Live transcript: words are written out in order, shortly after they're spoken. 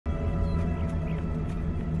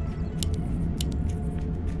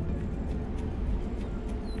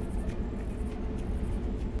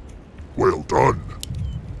Well done.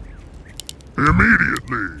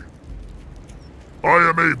 Immediately. I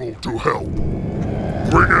am able to help.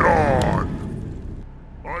 Bring it on.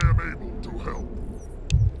 I am able to help.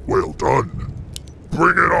 Well done.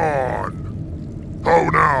 Bring it on. How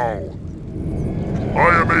now?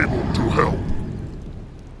 I am able to help.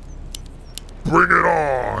 Bring it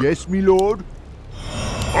on. Yes, me lord.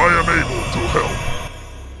 I am able to help.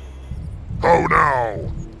 How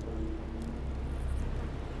now?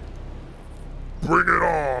 Bring it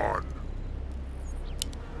on.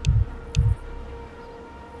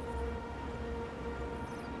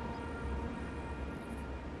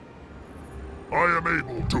 I am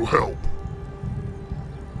able to help.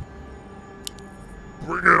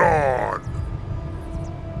 Bring it on.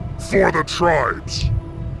 For the tribes.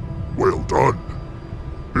 Well done.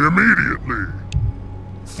 Immediately.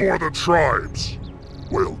 For the tribes.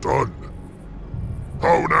 Well done.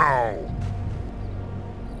 How now?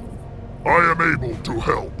 I am able to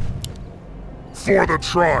help. For the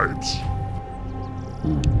tribes.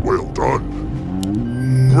 Well done.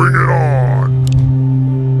 Bring it on.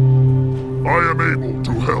 I am able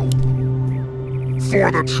to help.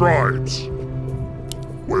 For the tribes.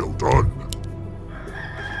 Well done.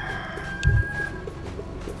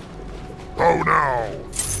 How now?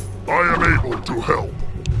 I am able to help.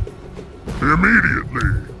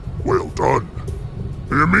 Immediately. Well done.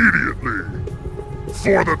 Immediately.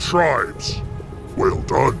 For the tribes. Well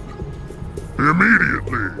done.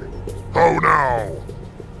 Immediately. How now?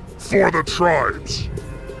 For the tribes.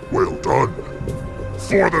 Well done.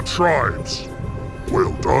 For the tribes.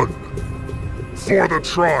 Well done. For the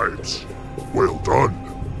tribes. Well done.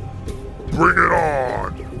 Bring it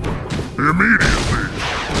on. Immediately.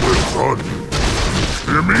 Well done.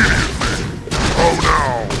 Immediately. How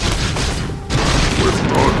now? Well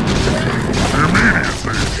done.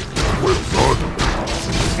 Immediately. Well done.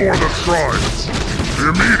 For the tribes.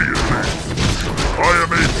 Immediately. I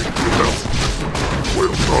am able to help.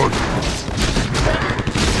 Well done.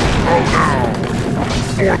 How now?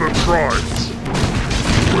 For the tribes.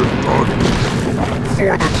 Well done.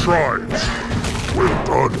 For the tribes. Well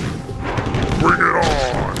done. Bring it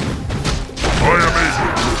on. I am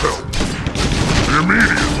able to help.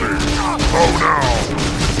 Immediately. How now?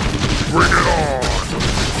 Bring it on.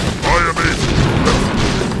 I am able to help.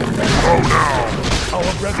 How now?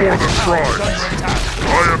 For the tribes. I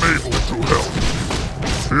am able to help.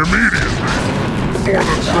 Immediately. For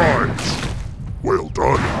the tribes. Well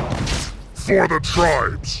done. For the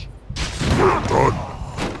tribes. Well done.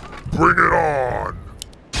 Bring it on.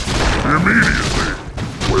 Immediately.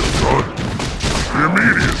 Well done.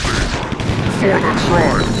 Immediately. For the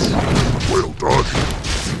tribes. Well done.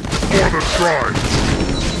 For the tribes.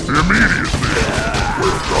 Immediately.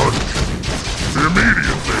 Well done.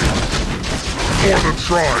 Immediately. For the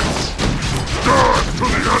tribes. Death to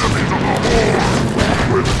the enemies of the Horde.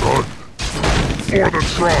 Well done. For the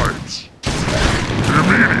tribes.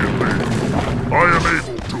 Immediately. I am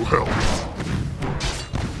able to help.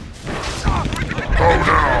 How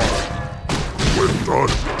now? Well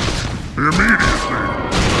done. Immediately.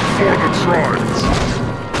 For the tribes.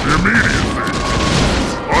 Immediately.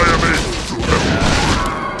 I am able to help.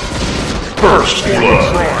 First For the blood.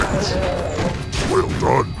 tribes. Well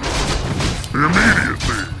done.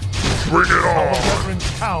 Immediately. Bring it on.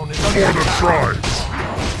 For the tribes.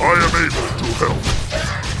 I am able to help.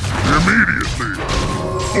 Immediately.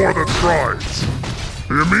 For the tribes.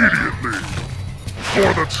 Immediately.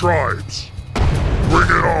 For the tribes. Bring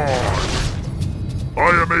it on. I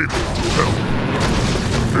am able to help.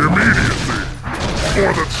 Immediately.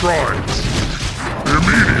 For the tribes.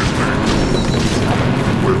 Immediately.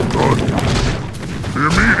 Well done.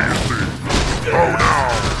 Immediately. How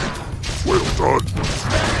now? Well done.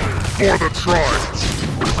 For the tribes.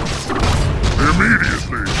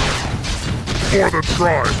 Immediately. For the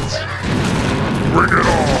tribes. Bring it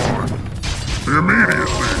on.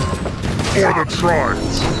 Immediately. For the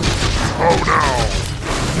tribes. How now?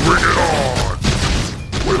 Bring it on.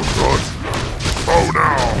 Well done. How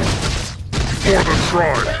now? For the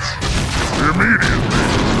tribes. Immediately.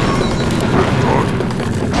 Well done.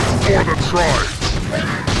 For the tribes.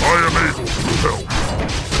 I am able to help.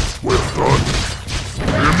 Well done.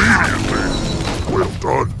 Immediately. Well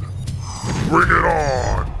done. Bring it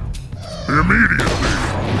on. Immediately.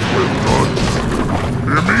 Well done.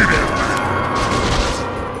 Immediately.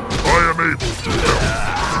 I am able to help.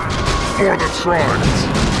 For the tribes.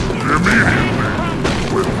 Immediately.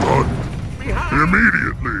 Well done.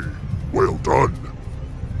 Immediately. Well done.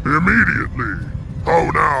 Immediately. How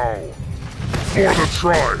now? For the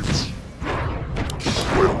tribes.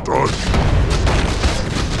 Well done.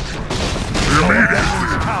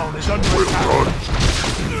 Immediately. is under Well attack. done.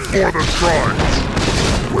 For the tribes.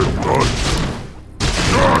 Well done.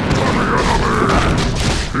 Back to the enemy!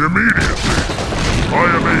 Immediately, I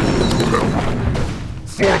am able to help.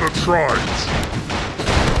 For the tribes.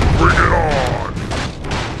 Bring it on!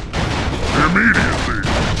 Immediately,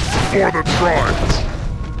 for the tribes.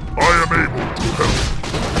 I am able to help.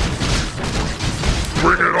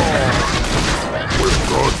 Bring it on! Well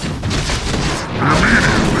done.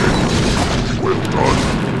 Immediately. Well done.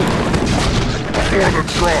 For the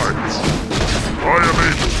tribes. I am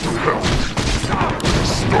able to help.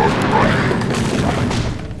 Start running.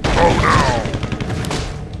 Oh now.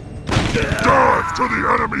 Death to the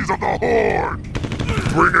enemies of the Horde.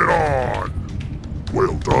 Bring it on.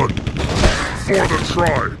 Well done. For the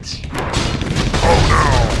tribes. Oh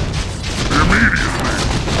now. Immediately.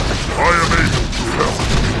 I am able to help.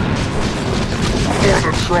 For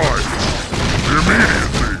the tribes.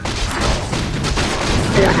 Immediately.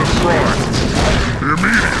 For the tribes.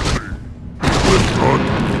 Immediately. Well done.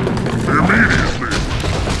 Immediately.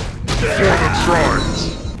 For the tribes.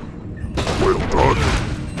 Well done.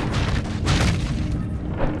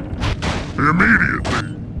 Immediately.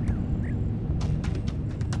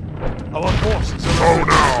 Our forces are Oh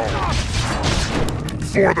now.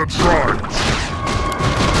 For the tribes.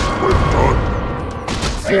 Well done.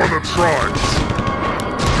 For the tribes.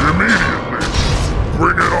 Immediately.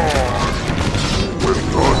 Bring it on. Well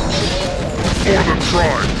done. For the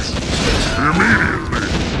tribes. Immediately.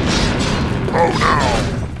 Oh now.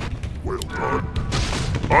 Well done.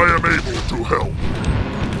 I am able to help.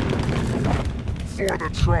 For the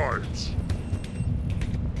tribes.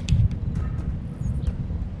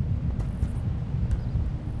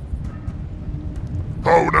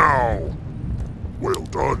 Oh now. Well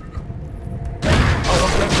done. Our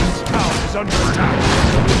veterans' town is under attack.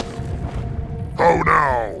 Oh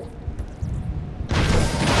now.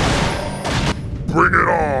 Bring it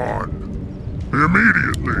on.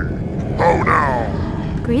 Immediately. Oh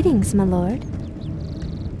now. Greetings, my lord.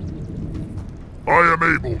 I am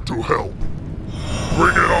able to help.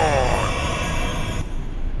 Bring it on!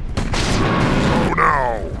 Oh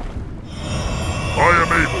now! I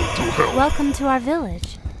am able to help. Welcome to our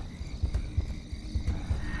village.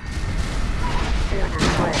 For the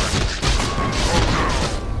tribes. Oh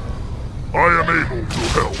now! I am able to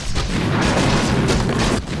help.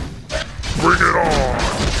 Bring it on!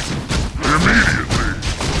 Immediately!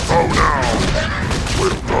 Oh now!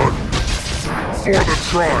 Well done! For the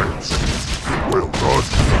tribes! Well done!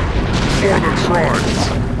 For the tribes!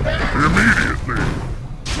 Immediately!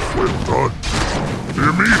 Well done!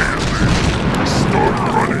 Immediately! Start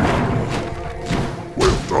running!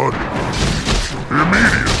 Well done!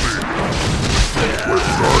 Immediately! Well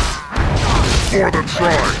done! For the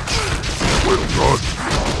tribes! Well done!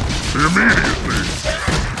 Immediately!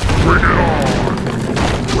 Bring it on!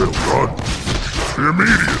 Well done!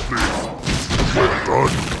 Immediately! Well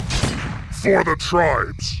done! For the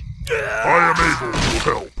tribes! I am able to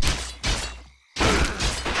help.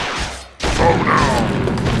 Oh now!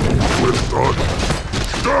 Well done!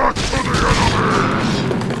 Back to the enemies!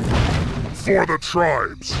 For the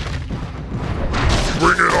tribes!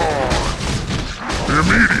 Bring it on!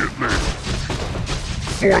 Immediately!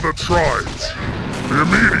 For the tribes!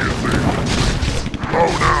 Immediately!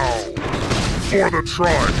 Oh now! For the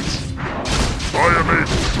tribes! I am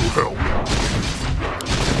able to help.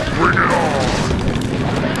 Bring it on!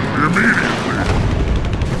 Immediately!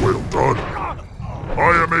 Well done! I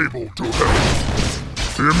am able to help.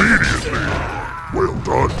 Immediately! Well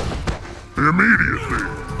done! Immediately!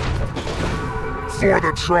 For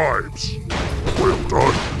the tribes! Well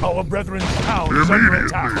done! Our brethren's town is under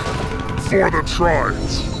attack. Immediately! For the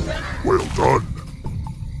tribes! Well done!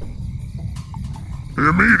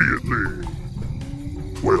 Immediately!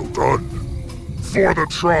 Well done! For the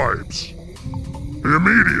tribes!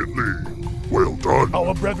 Immediately! Well done!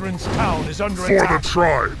 Our brethren's town is under For the attack.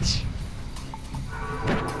 tribes!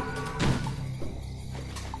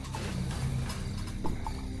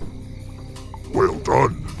 Well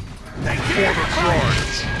done! For the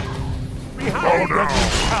tribes! Our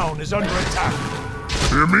brethren's town is under attack.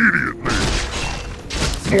 Immediately!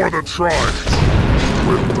 For the tribes!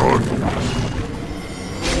 Well done!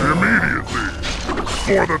 Immediately!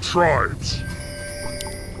 For the tribes!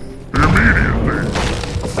 Immediately!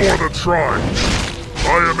 For the tribes! I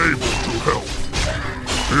am able to help!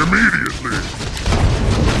 Immediately!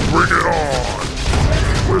 Bring it on!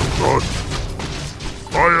 Well done!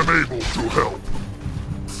 I am able to help!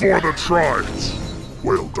 For the tribes!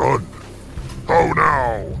 Well done! Oh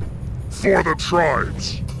now! For the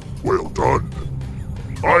tribes! Well done!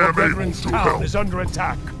 I Our am able brethren's to town help! is under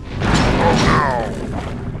attack. Oh now!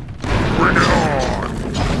 Bring it on!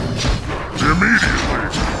 Immediately!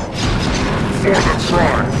 For the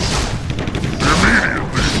tribes!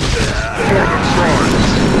 Immediately! For the tribes!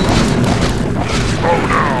 Oh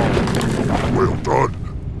now! Well done!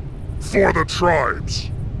 For the tribes!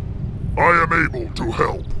 I am able to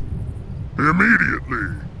help! Immediately!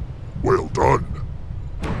 Well done!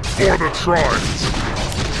 For the tribes!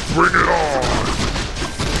 Bring it on!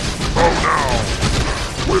 Oh now!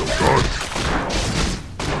 Well done!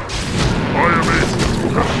 I am able to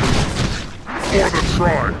help! For the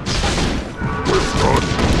tribes! Well done!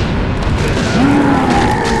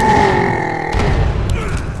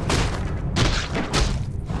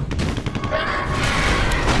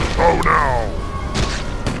 Oh now!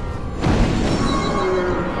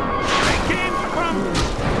 They came from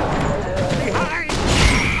behind.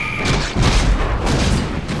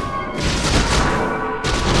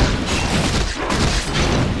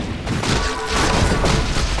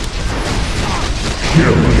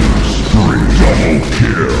 Killing spree, double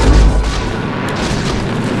kill!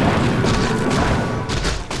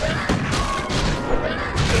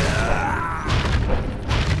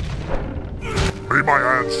 May my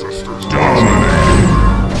ancestors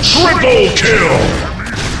dominate! Triple kill!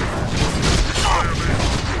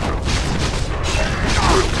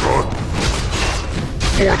 Well done!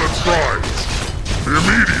 For the tribes!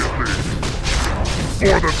 Immediately!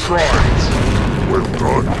 For the tribes! Well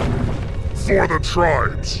done! For the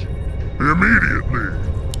tribes! Immediately!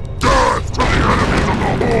 Death to the enemies of the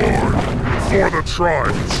Horde! For the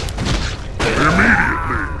tribes!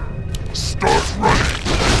 Immediately! Start running!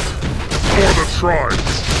 For the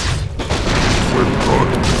tribes! Well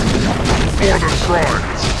done! For the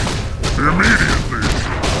tribes! Immediately!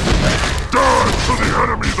 Death to the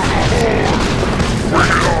enemies of the Horde!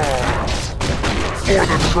 Bring it on! For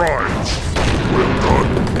the tribes! Well done!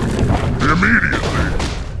 Immediately!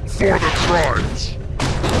 For the tribes!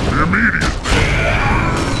 Immediately!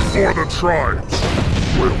 For the tribes!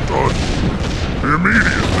 Well done!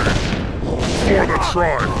 Immediately! For the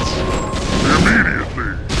tribes!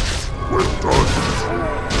 Immediately! Well done!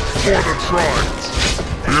 For the tribes!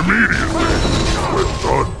 Immediately! Well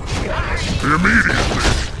done! Immediately!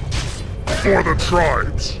 For the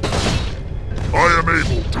tribes! I am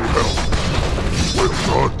able to help! Well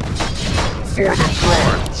done! For the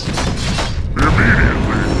tribes!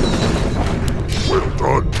 Immediately! Well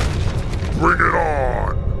done! Bring it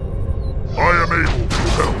on! I am able to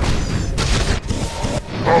help!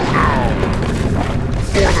 Oh now!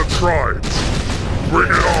 For the tribes! Bring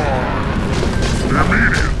it on!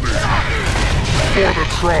 Immediately! For the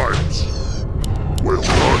tribes! Well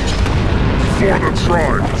done! For the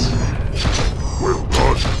tribes! Well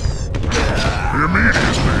done!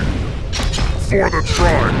 Immediately! For the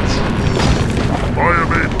tribes! I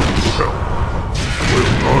am able to help!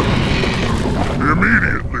 Well done!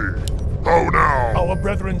 Immediately! Oh now! Our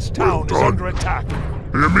brethren's town is under attack.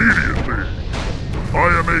 Immediately! I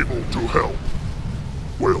am able to help!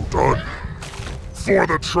 Well done! For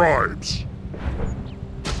the tribes!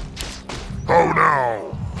 Oh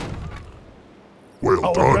now! Well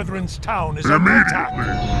Our done! brethren's town is under attack.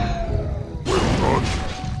 Immediately! Well done!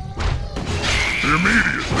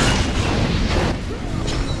 Immediately!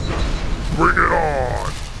 Bring it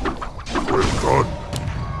on! Well done!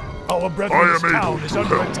 Our I brethren's am able town is to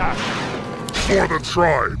under help. attack. For the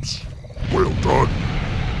tribes! Well done!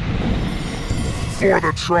 For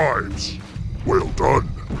the tribes! Well done!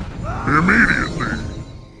 Immediately!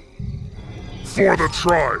 For the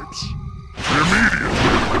tribes!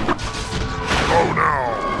 Immediately! Oh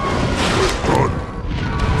now! Well done!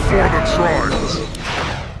 For the tribes!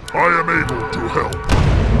 I am able to help!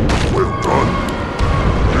 Well done!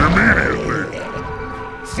 Immediately!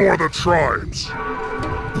 For the tribes!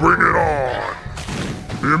 Bring it on!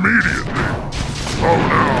 Immediately! Oh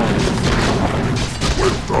now!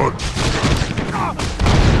 Well done!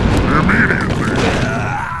 Immediately!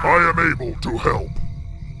 I am able to help!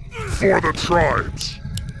 For the tribes!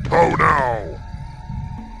 Oh now!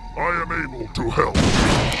 I am able to help!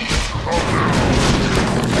 Oh now!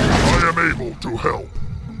 I am able to help!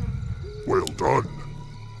 Well done!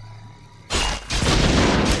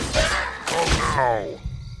 Oh now!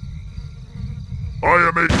 I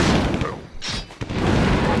am able to help!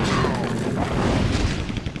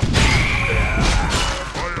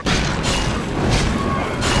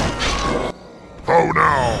 Oh now! Oh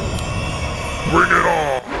now! Bring it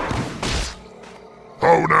on!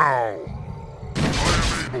 Oh now! I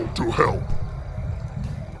am able to help!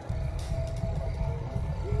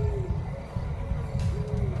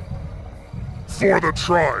 For the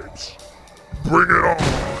tribes! Bring it on!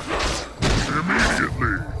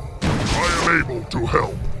 Immediately! I am able to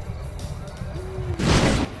help!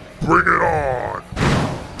 Bring it on!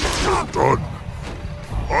 Well done.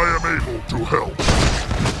 I am able to help.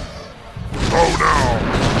 Oh now!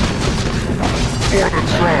 For the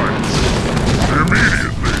tribes!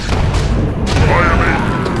 Immediately! I am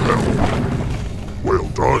able to help. Well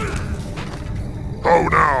done. Oh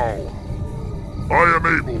now! I am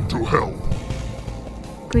able to help.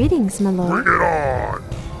 Greetings, my lord. Bring it on!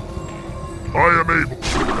 I am able to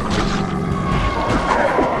help.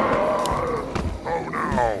 Oh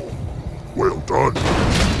now! Well done.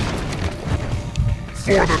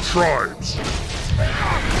 For the tribes!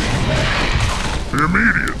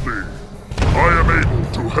 Immediately! I am able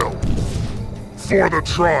to help. For the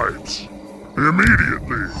tribes!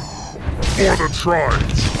 Immediately! For the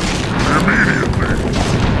tribes! Immediately!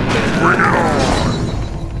 Bring it on!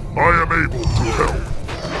 I am able to help.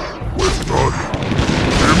 Well done.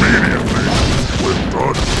 Immediately! Well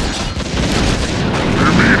done.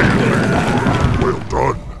 Immediately! Well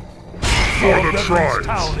done. For the tribes!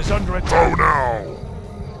 Town is under attack. Oh now!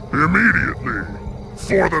 Immediately!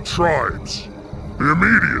 For the tribes!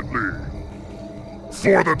 Immediately!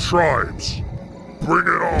 For the tribes! Bring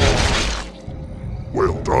it on!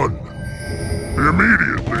 Well done!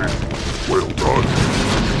 Immediately! Well done!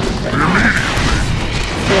 Immediately!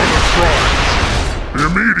 For the tribes!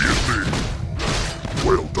 Immediately!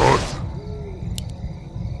 Well done!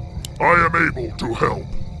 I am able to help.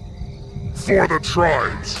 For the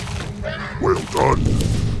tribes! Well done!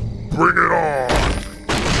 Bring it on!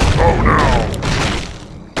 Oh now!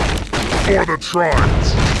 For the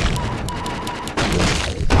tribes!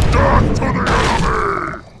 Death to the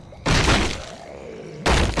enemy!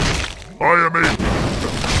 I am able.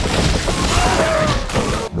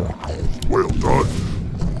 Well done.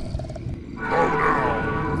 Oh now!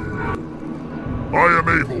 I am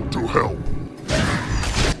able to help.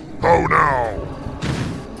 Oh now!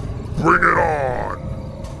 Bring it on!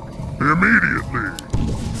 Immediately!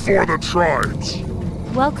 For the tribes!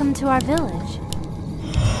 Welcome to our village.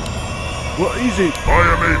 What is it? I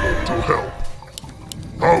am able to help.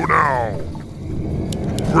 Oh now!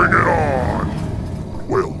 Bring it on!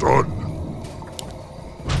 Well done.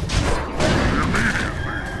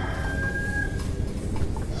 Immediately.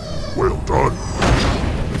 Well done.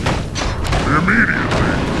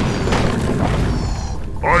 Immediately.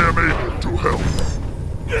 I am able to help.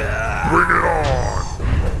 Bring it on!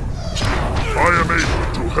 I am able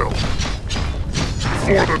to help.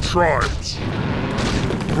 For the tribes!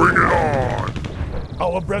 Bring it on!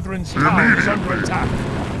 Our brethren's town is under attack.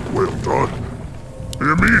 Well done.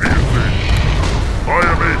 Immediately! I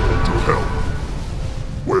am able to help.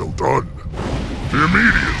 Well done.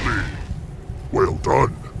 Immediately! Well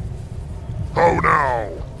done. Oh now!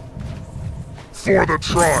 For the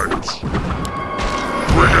tribes!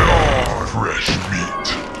 Bring it on! Fresh meat!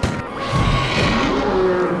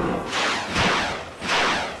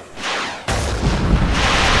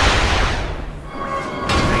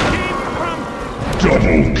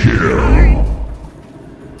 Double kill!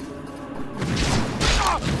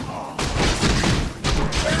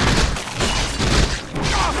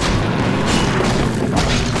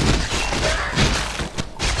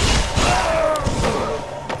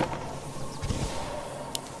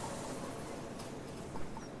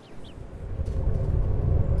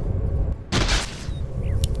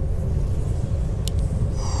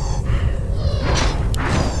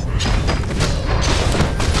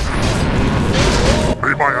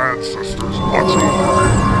 My ancestors watch over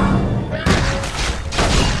me.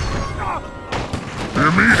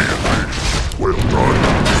 Immediately! Well done.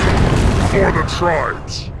 For the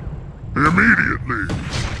tribes! Immediately!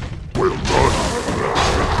 Well done.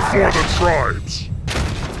 For the tribes!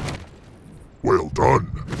 Well done.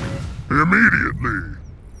 Immediately!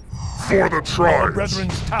 For the Our tribes!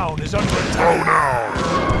 brethren's town is under Oh attack. now!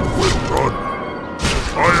 Well done.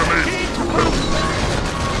 I am able to help.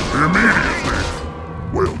 Immediately!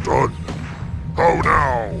 Well done. Oh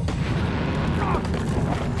now!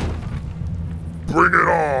 Bring it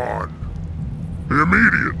on!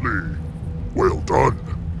 Immediately! Well done.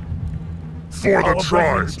 For Our the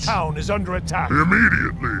brethren's tribes! town is under attack.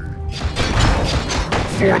 Immediately!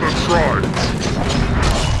 For the tribes!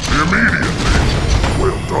 Immediately!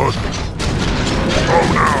 Well done. Oh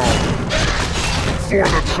now! For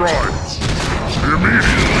the tribes!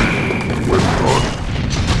 Immediately! Well done.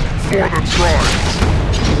 For the tribes!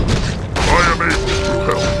 I am able to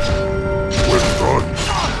help. Well done.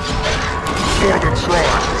 For the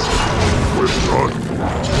tribes. Well done.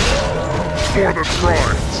 For the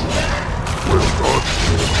tribes. Well done.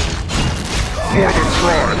 For the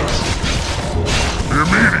tribes.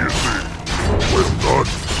 Immediately. Well done.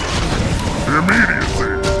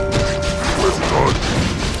 Immediately. Well done.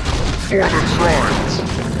 For the tribes!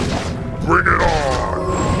 Bring it on!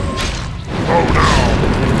 Oh now!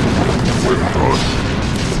 Well done!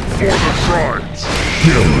 For the tribes!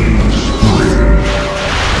 Killing spree!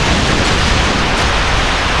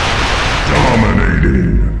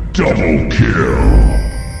 Dominating! Double kill!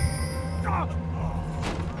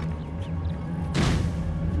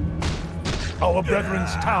 Our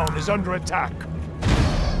brethren's town is under attack.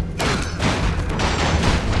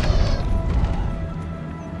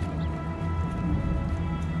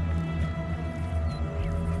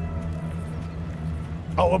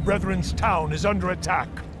 Our brethren's town is under attack.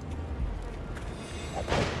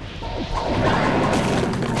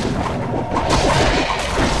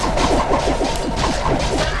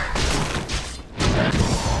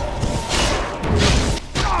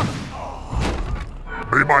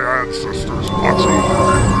 May my ancestors watch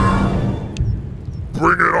over me.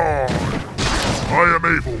 Bring it on! I am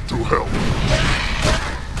able to help.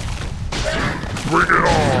 Bring it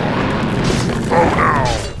on! Oh now!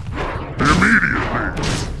 Immediately!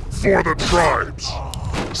 For the tribes!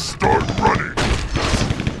 Start running!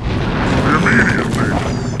 Immediately!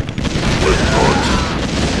 With touch!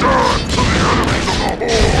 Done to the enemies of the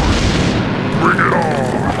Horde! Bring it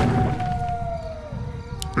on!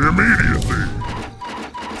 Immediately!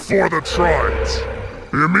 For the tribes!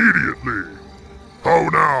 Immediately! How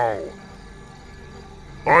now?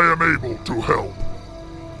 I am able to help.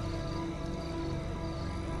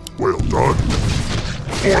 Well done.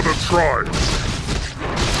 For the tribes!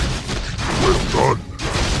 Well done.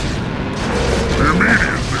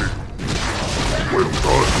 Immediately! Well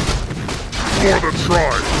done. For the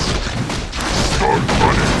tribes! Start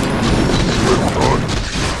running! Well done.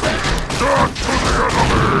 Back to the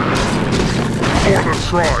enemy! For the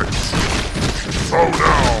tribes! Oh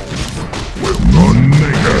now! Well done!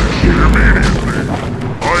 Immediately!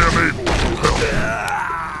 I am able to help!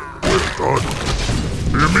 Well done!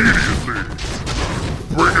 Immediately!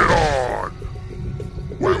 Bring it on!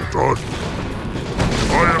 Well done!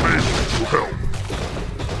 I am able to help!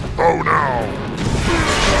 Oh now!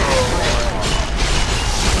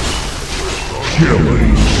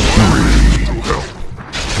 Killing spree! To help!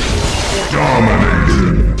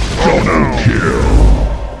 Dominating! Double kill!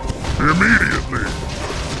 Immediately!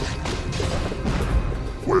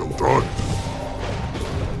 Well done!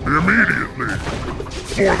 Immediately!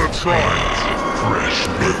 For the tribes! Fresh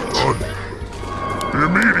meat! Done!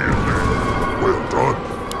 Immediately! Well done!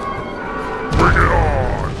 Bring it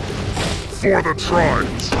on! For the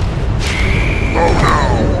tribes! Oh now!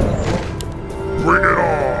 Bring it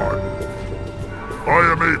on! I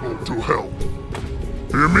am able to help!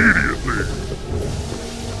 Immediately!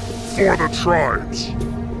 For the tribes!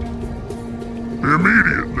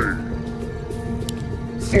 Immediately!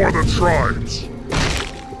 For the tribes!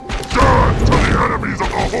 Death to the enemies of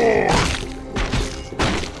the Horde!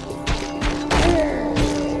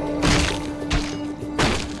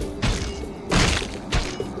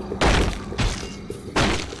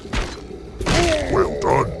 Well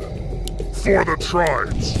done! For the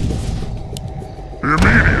tribes!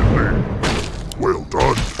 Immediately! Well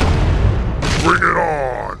done! Bring it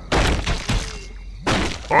on!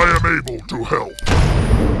 I am able to help!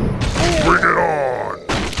 Bring it on!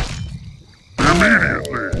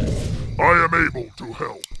 Immediately! I am able to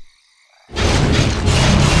help!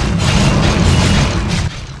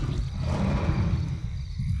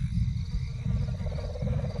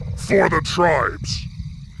 For the tribes!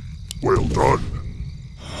 Well done!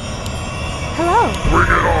 Hello.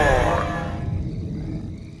 Bring it on!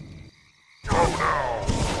 Go now!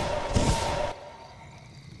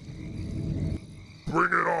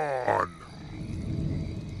 Bring it on!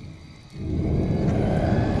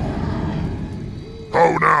 How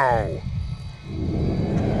now?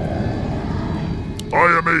 I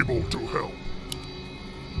am able to help.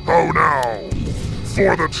 How now?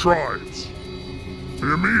 For the tribes.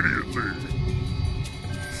 Immediately.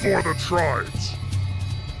 For the tribes.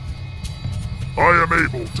 I am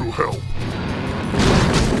able to help.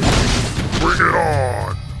 Bring it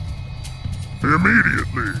on.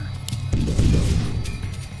 Immediately.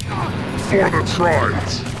 For the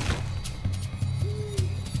tribes.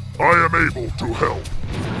 I am able to help.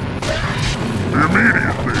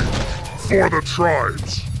 Immediately. For the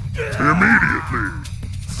tribes. Immediately.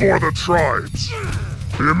 For the tribes.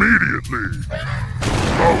 Immediately.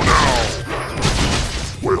 Oh now.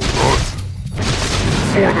 Well done.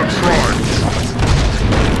 For the tribes.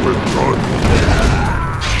 Well done.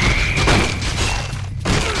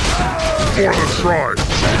 For the tribes.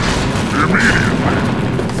 Immediately.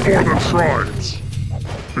 For the tribes.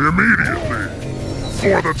 Immediately.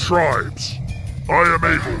 For the tribes. I am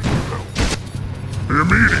able to help.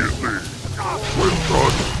 Immediately. Well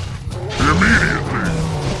done. Immediately.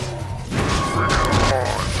 Bring it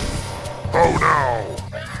on. How now?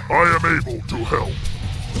 I am able to help.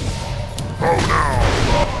 How now?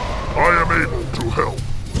 I am able to help.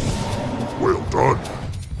 Well done.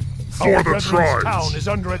 For Our the brethren's tribes. town is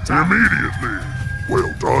under attack. Immediately.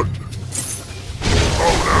 Well done.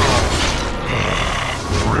 How now?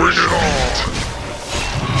 Bring it on.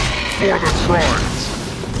 For the tribes.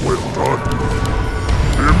 Well done.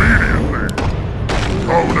 Immediately.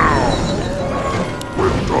 How now?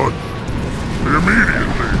 Well done.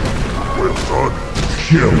 Immediately. Well done.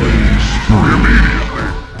 Killing spree. Immediately.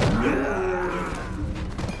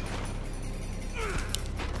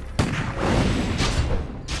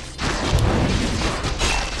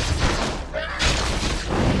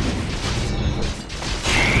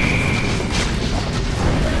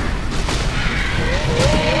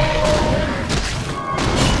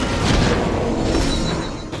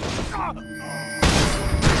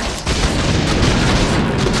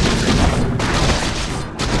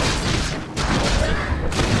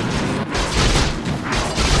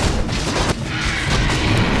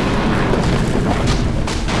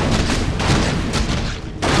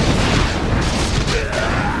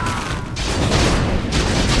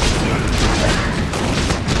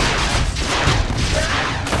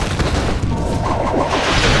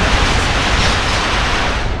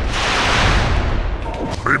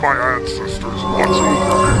 May my ancestors watch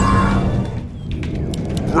over me.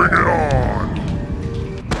 Bring it on.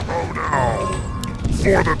 Oh now.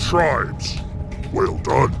 For the tribes. Well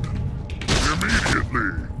done. Immediately.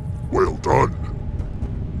 Well done.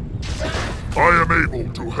 I am able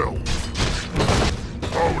to help.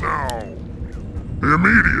 Oh now.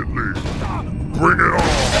 Immediately. Bring it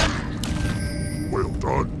on. Well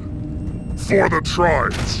done. For the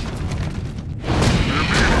tribes.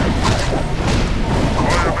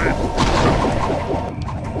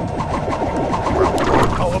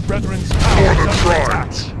 Our brethren's For town the is under attack.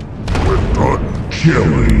 tribes. Well done.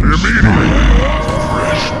 Killing Immediately. spree.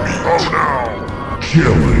 Fresh meat. Oh now.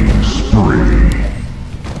 Killing spree.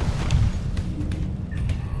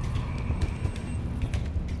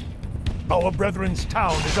 Our brethren's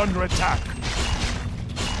town is under attack.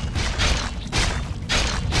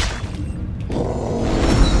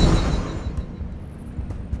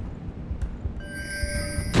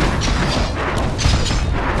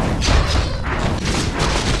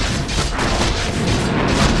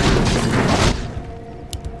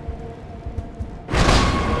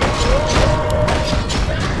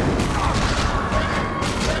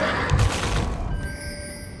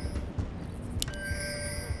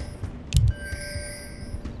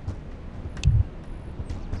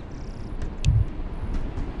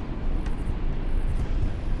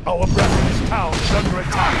 Our brethren's town is under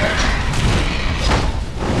attack.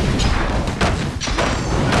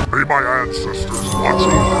 May my ancestors watch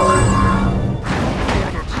over me. For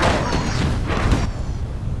the tribes.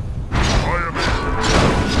 I am able.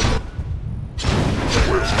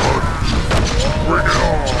 Well done. Bring it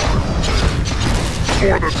on.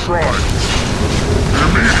 For the tribes.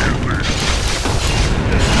 Immediately.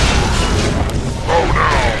 Oh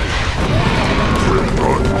now. Well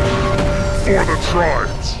done. For the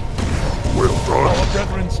tribes. Well done. Our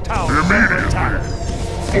brethren's town is under Immediately. attack.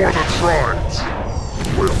 For the tribes.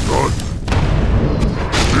 Well done.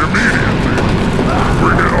 Immediately.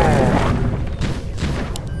 Bring it on.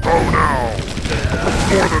 Oh now.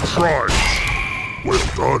 For the tribes. Well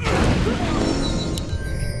done.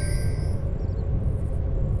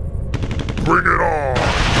 Bring it on.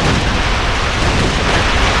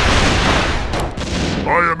 I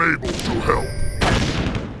am able to help.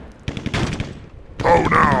 Oh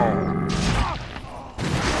now.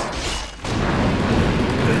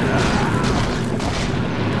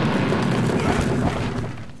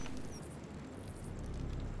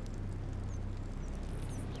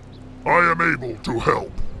 I am able to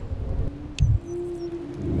help.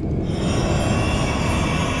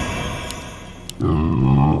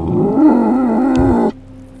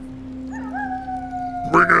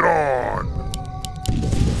 Bring it on!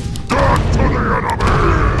 Death to the enemy!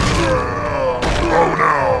 Oh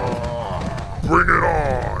now! Bring it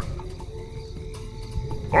on!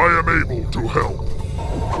 I am able to help.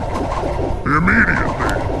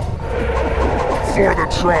 Immediately! For the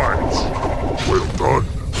tribes! Well done!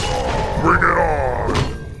 Bring it on!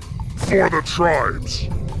 For the tribes!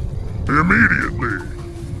 Immediately!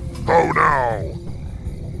 Oh now!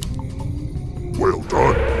 Well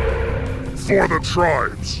done! For the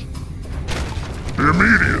tribes!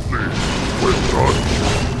 Immediately! Well done!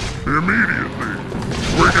 Immediately!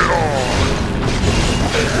 Bring it on!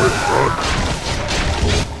 Well done!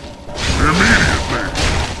 Immediately.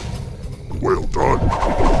 Well done.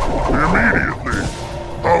 Immediately.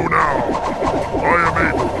 How now? I am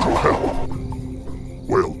able to help.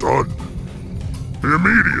 Well done.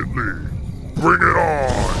 Immediately. Bring it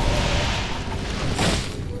on.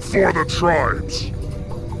 For the tribes.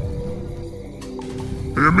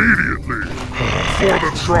 Immediately. For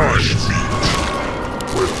the tribes.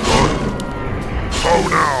 Well done. How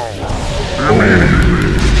now?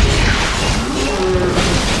 Immediately.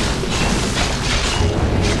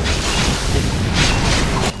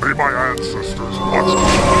 May my ancestors watch me.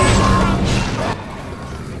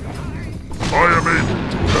 I am able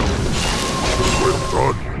to help. Well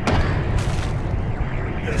done.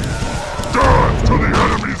 Death to the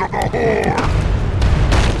enemies of the Horde!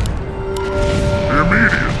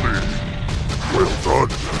 Immediately. Well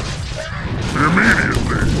done.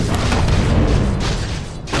 Immediately.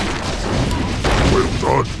 Well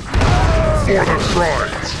done. For the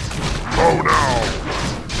tribes. How now?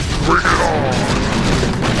 Bring it on.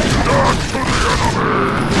 Death to the enemy!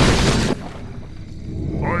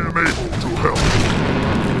 I am able to help.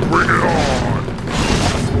 Bring it on!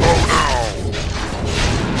 Oh now!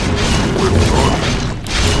 Well done!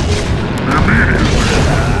 Immediately!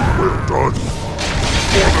 Well done!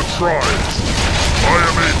 For the tribes! I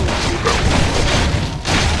am able to help.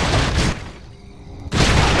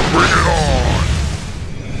 Bring it on!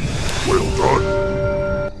 Well done!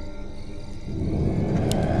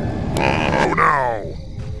 Oh now!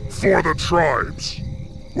 For the tribes!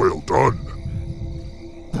 Well done!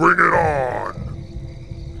 Bring it on!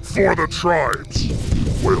 For the tribes!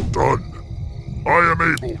 Well done! I am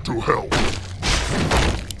able to help!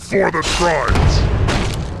 For the tribes!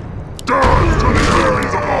 Death to the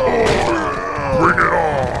enemies of the Horde! Bring it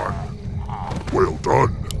on! Well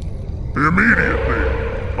done! Immediately!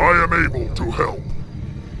 I am able to help!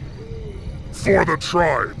 For the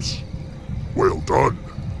tribes! Well done!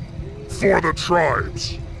 For the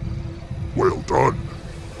tribes! Well done!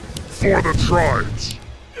 For the tribes!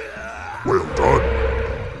 Well done!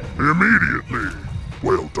 Immediately!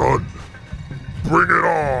 Well done! Bring it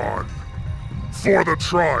on! For the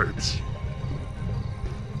tribes!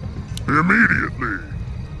 Immediately!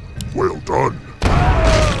 Well done! I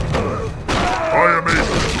am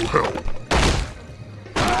able to help!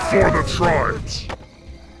 For the tribes!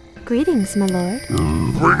 Greetings, my lord.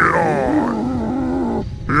 Bring it on!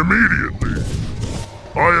 Immediately!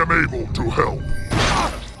 I am able to help!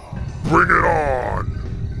 Bring it on!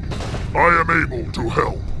 I am able to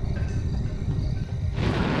help!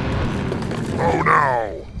 Oh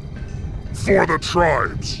now! For the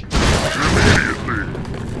tribes! Immediately!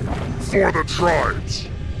 For the tribes!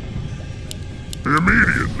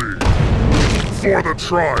 Immediately! For the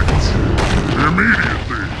tribes!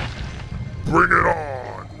 Immediately! Bring it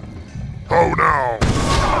on! How now?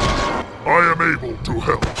 I am able to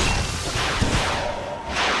help!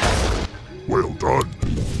 Well done!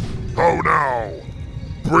 How now?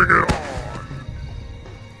 Bring it on!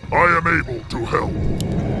 I am able to help!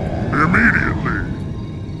 Immediately!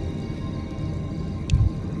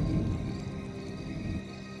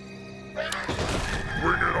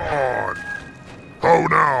 Bring it on! How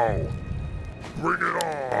now? Bring it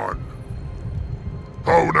on!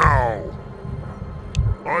 How now?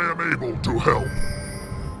 I am able to help!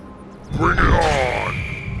 Bring it on!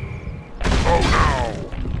 How now?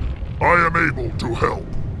 I am able to help!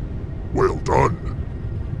 Well done!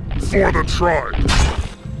 For the tribe!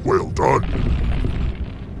 Well done!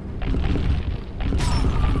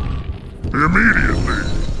 Immediately!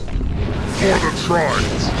 For the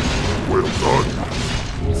tribes! Well done!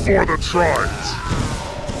 For the tribes!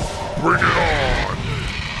 Bring it on!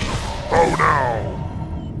 How now?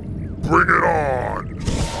 Bring it on!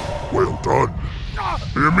 Well done!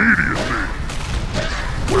 Immediately!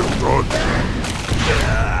 Well done!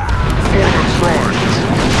 For the tribes!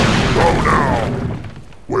 How now?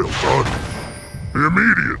 Well done!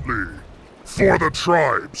 Immediately! For the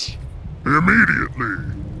tribes! Immediately!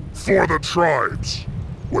 For the tribes!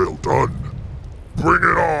 Well done! Bring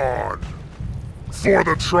it on! For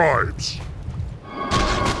the tribes!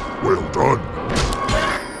 Well done!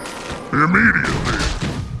 Immediately!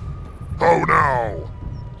 How now?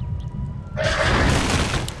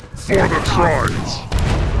 For the tribes!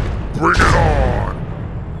 Bring it on!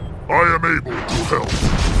 I am able to help!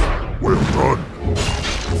 Well done!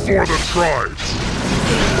 For the tribes!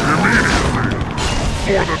 Immediately!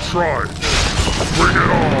 For the tribes! Bring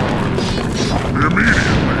it on!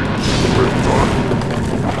 Immediately! Well done!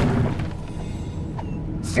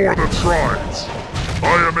 For the tribes! I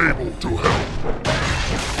am able to help!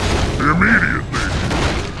 Immediately!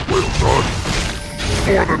 Well done!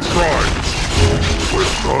 For the tribes!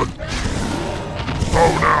 Well done! How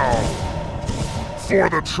now? For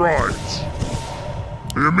the tribes.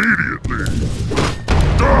 Immediately.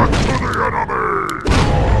 Death to the enemy!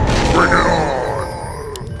 Bring it on!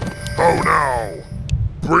 How now?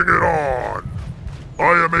 Bring it on!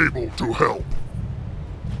 I am able to help.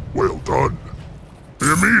 Well done.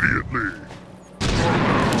 Immediately.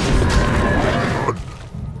 Done.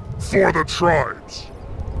 For the tribes.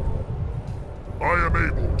 I am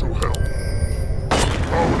able to help.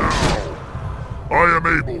 How now? I am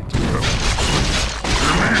able to help.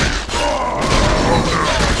 Immediately. How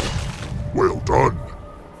now? Well done.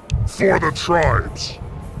 For the tribes.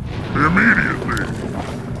 Immediately.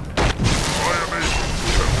 I am able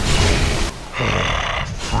to help.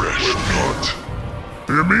 Fresh meat.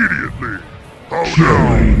 Immediately. How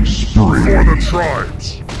Killing now? spree. For the tribes.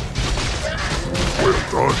 Well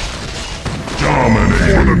done.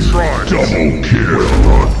 Dominating. For the tribes. Double kill. Well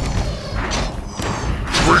done.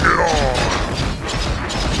 Bring it on.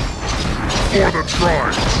 For the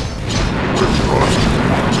tribes. Well done.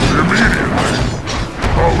 Immediately.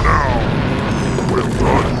 How now? Well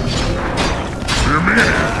done.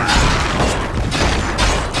 Immediately.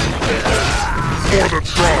 For the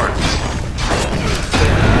tribes.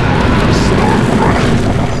 Start running.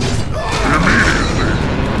 Immediately.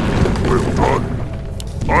 Well done.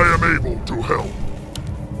 I am able to help.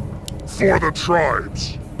 For the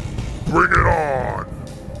tribes. Bring it on.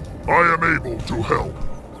 I am able to help.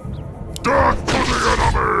 Death to the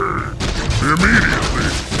enemy! Immediately.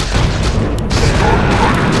 Start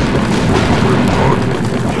running. Well done.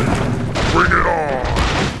 Bring it on.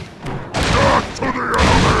 Death to the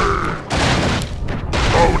enemy!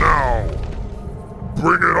 How now?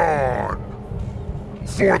 Bring it on.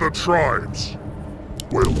 For the tribes.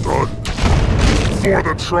 Well done. For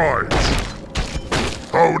the tribes.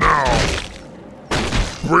 How now?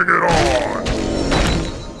 Bring it on.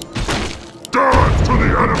 Death to the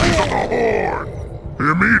enemies of the Horde!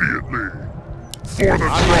 Immediately! For the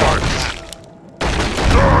tribes!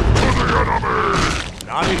 Death to the enemy!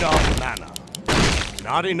 Not enough mana.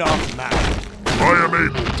 Not enough mana. I am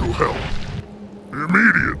able to help.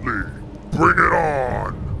 Immediately! Bring it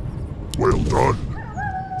on! Well done.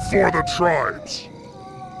 For the tribes!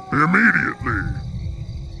 Immediately!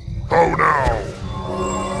 How now?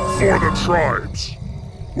 For the tribes!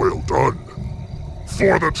 Well done.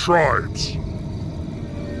 For the tribes!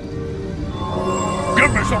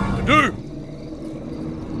 Give me something to do!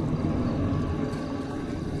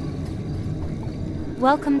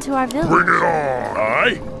 Welcome to our Bring village. it on!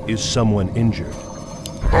 Aye? Is someone injured?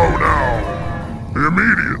 How now?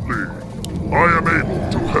 Immediately! I am able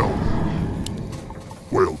to help.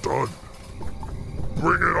 Well done.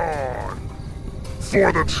 Bring it on!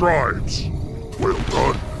 For the tribes! Well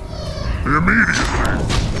done. Immediately!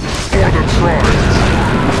 For the tribes!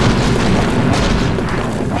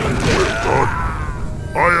 Well done.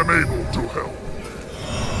 I am able to help.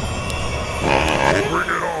 Bring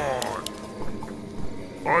it on!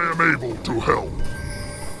 I am able to help.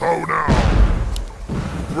 How now?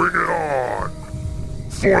 Bring it on!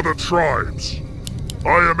 For the tribes!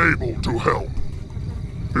 I am able to help.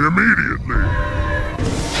 Immediately!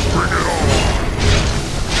 Bring it on!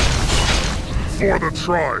 For the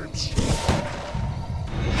tribes!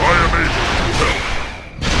 I am able to help.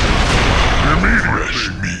 Immediately! Fresh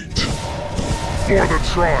meat! For the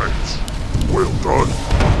tribes! Well done!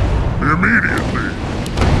 Immediately!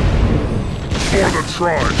 For the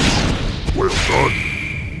tribes! Well done!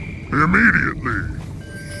 Immediately!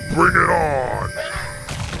 Bring it on!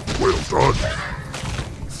 Well done!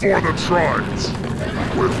 For the tribes!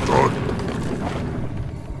 Well done!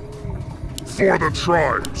 For the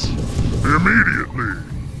tribes! Immediately!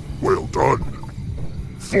 Well done!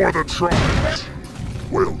 For the tribes!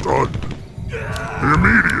 Well done!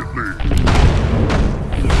 Immediately!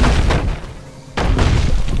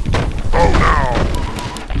 How now?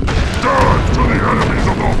 Death to the enemies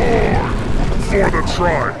of the Horde! For the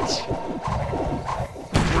tribes!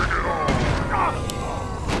 Bring it on!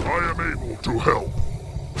 I am able to help.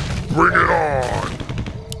 Bring it on!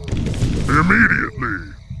 Immediately!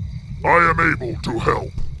 I am able to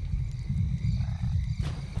help.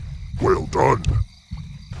 Well done.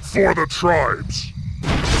 For the tribes.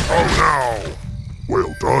 How now?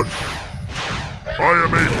 Well done. I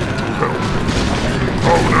am able to help.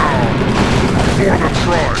 How now? For the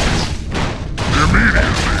tribes.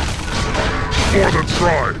 Immediately. For the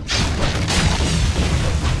tribes.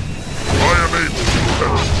 I am able to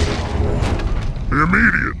help.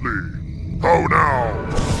 Immediately. How now?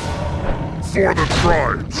 For the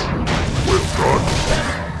tribes. Well done.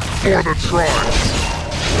 For the tribes.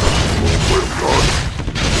 Well done.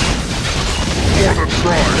 For the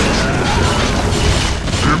tribes.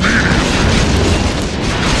 Immediately.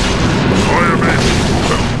 I am able to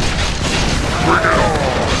help. Bring it on.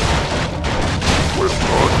 Well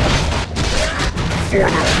done. For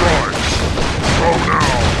the tribes. Go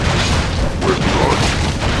now. Well done.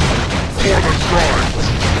 For the tribes.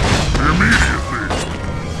 Immediately.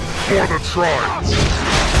 For the tribes.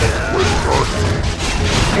 Well done.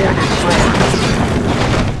 For the tribes.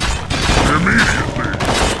 Immediately.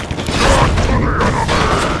 Not to the enemy.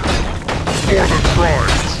 For the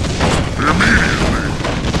tribes. Immediately.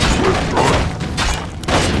 Well done.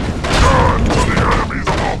 Not to the enemies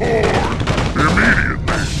of the Horde.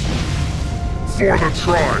 Immediately. For the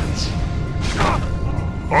tribes.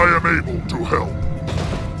 I am able to help.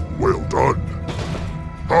 Well done.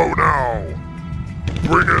 How now?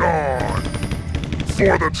 Bring it on.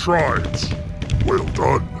 For the tribes. Well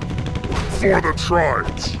done. For the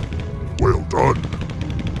tribes. Well done.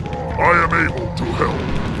 I am able to help.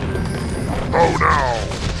 How now?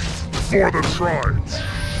 For the tribes.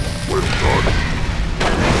 Well done.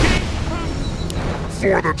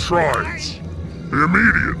 For the tribes.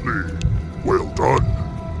 Immediately. Well done.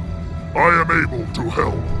 I am able to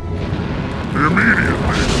help.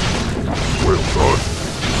 Immediately. Well done.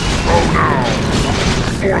 How now?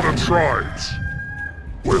 For the tribes.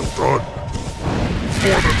 Well done.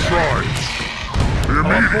 For the tribes.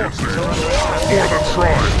 Immediately. For the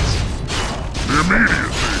tribes.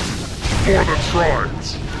 Immediately. For the tribes.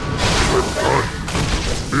 Well done.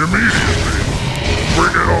 Immediately.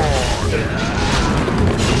 Bring it on.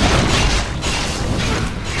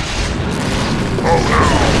 Oh no.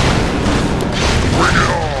 Bring it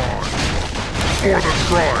on. For the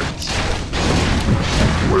tribes.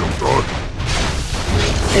 Well done.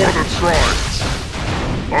 For the tribes.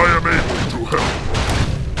 I am able to help.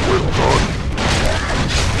 Well done.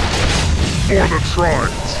 For the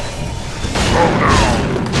tribes. Oh now.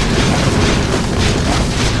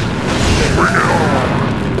 Bring it on.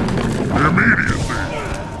 Immediately.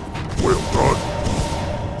 Well done.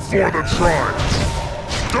 For the tribes.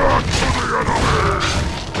 Back to the enemy.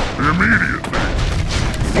 Immediately.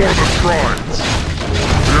 For the tribes.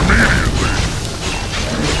 Immediately.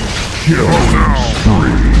 Killing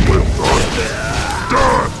spree. Well done.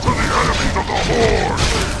 Death to the enemies of the Horde.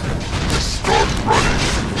 Start running.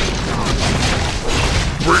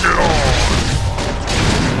 Bring it on.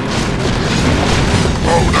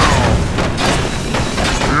 Oh now.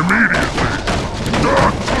 Immediately.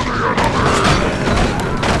 Death to the enemy.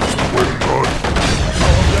 Well done.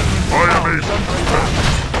 I am able to help.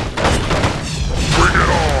 Bring it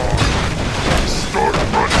on. Start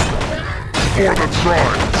running. For the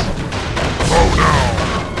tribes. Oh now.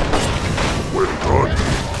 Well done.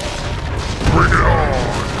 Bring it on.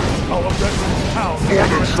 Our veterans town For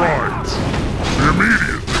the tribes.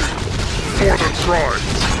 Immediately. For the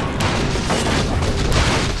tribes.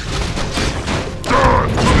 Death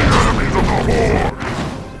to the enemies of the Horde.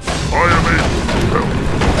 I am able to help.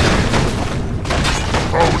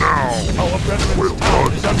 Oh now. Our veterans Well town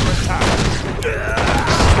done. is under attack.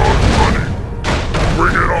 Start running.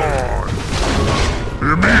 Bring it on.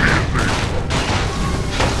 Immediately.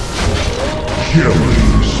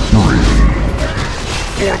 Killing spree.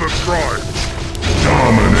 For the tribes.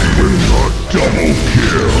 Dominating. Double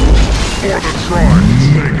kill. For the tribes.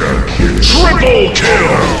 Mega kill. Triple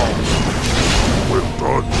kill. Well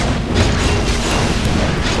done.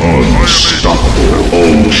 Unstoppable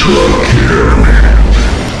ultra kill.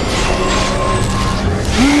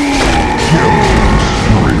 Killing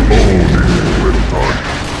spree. Well done.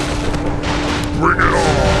 Bring it on.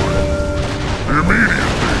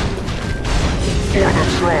 Immediately. For the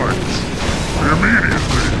tribes.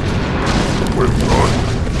 Immediately. Well done.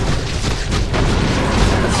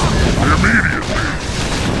 Immediately.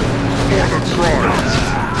 For the tribes.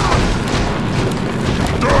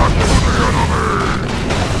 Death to the enemy.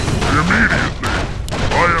 Immediately.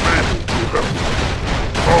 I am able to help.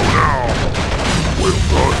 Oh now. Well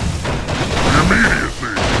done.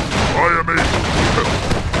 Immediately. I am able to help.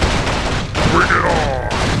 Bring it on.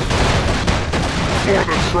 For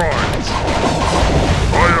the tribes.